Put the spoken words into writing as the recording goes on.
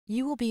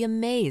You will be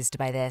amazed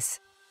by this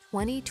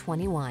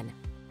 2021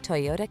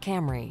 Toyota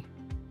Camry.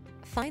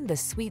 Find the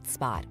sweet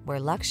spot where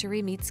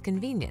luxury meets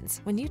convenience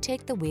when you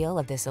take the wheel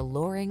of this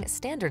alluring,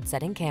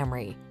 standard-setting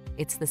Camry.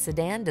 It's the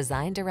sedan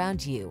designed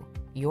around you,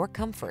 your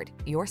comfort,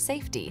 your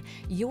safety,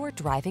 your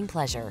driving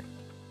pleasure.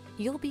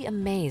 You'll be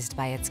amazed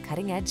by its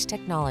cutting-edge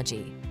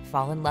technology,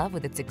 fall in love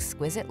with its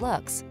exquisite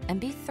looks, and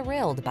be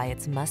thrilled by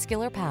its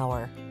muscular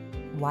power.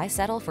 Why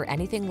settle for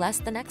anything less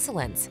than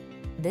excellence?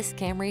 This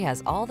Camry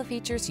has all the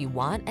features you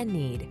want and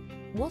need.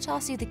 We'll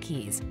toss you the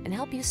keys and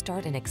help you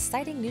start an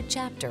exciting new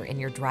chapter in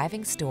your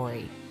driving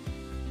story.